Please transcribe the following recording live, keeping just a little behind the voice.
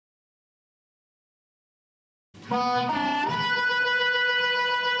Well,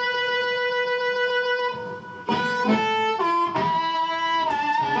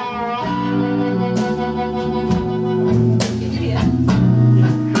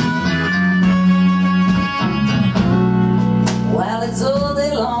 it's all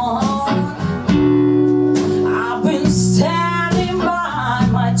day long. I've been standing by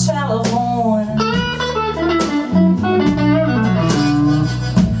my telephone.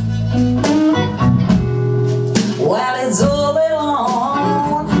 Well, it's all day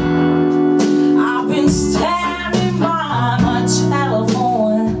long. I've been standing by my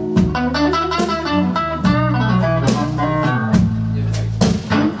telephone.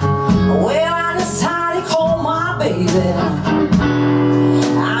 Well, I decided to call my baby.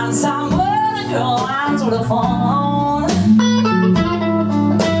 And some other girl answered the phone.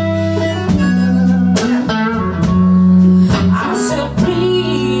 I said,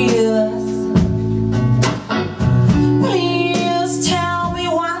 please, please tell me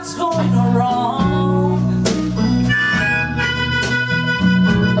what's going wrong.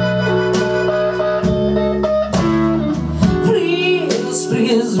 Please,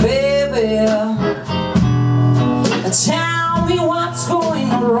 please, baby, tell me what's going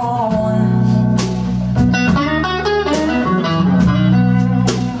wrong.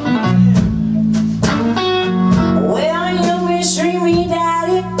 Well, you mistreat me,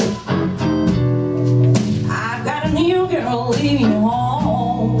 daddy. I've got a new girl leaving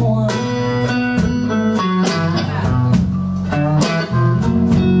home.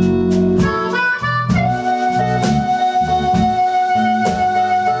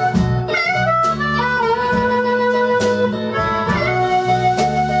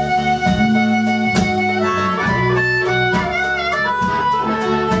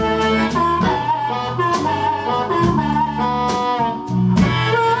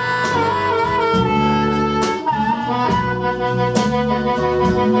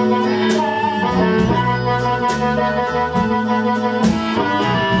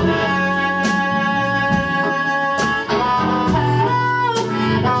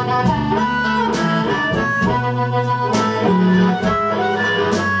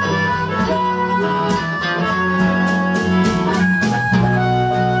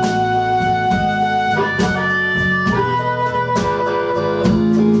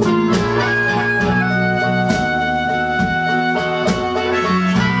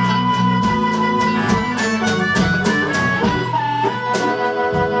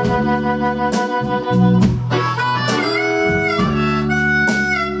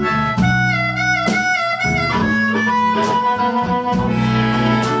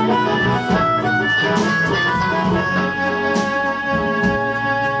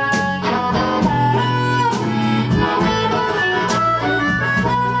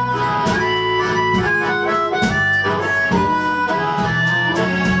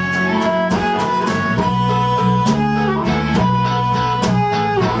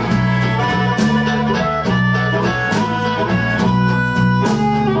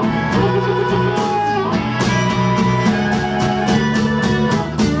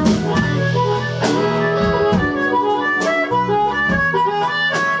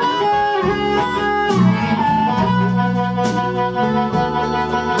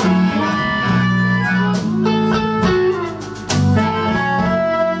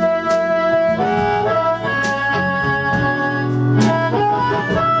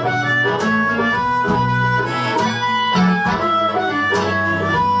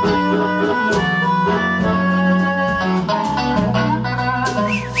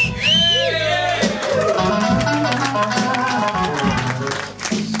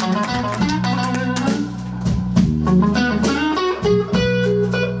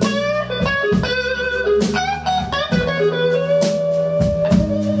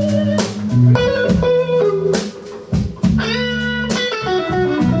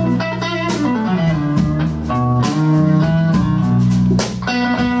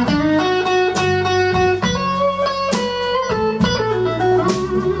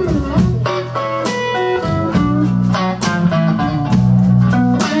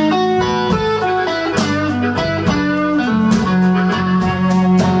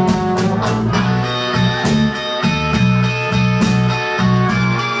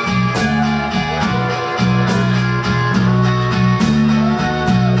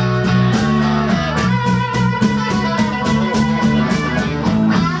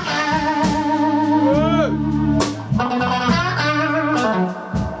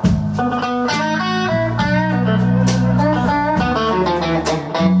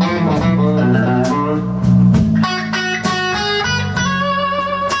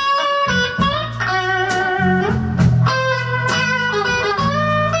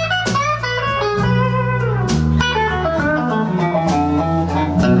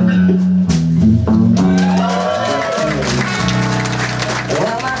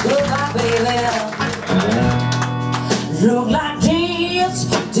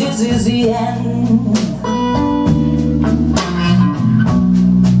 this is the end.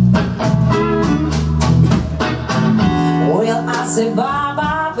 Well, I said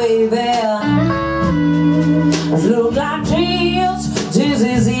bye-bye, baby. Look like dreams, this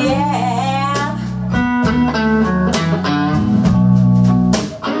is the end.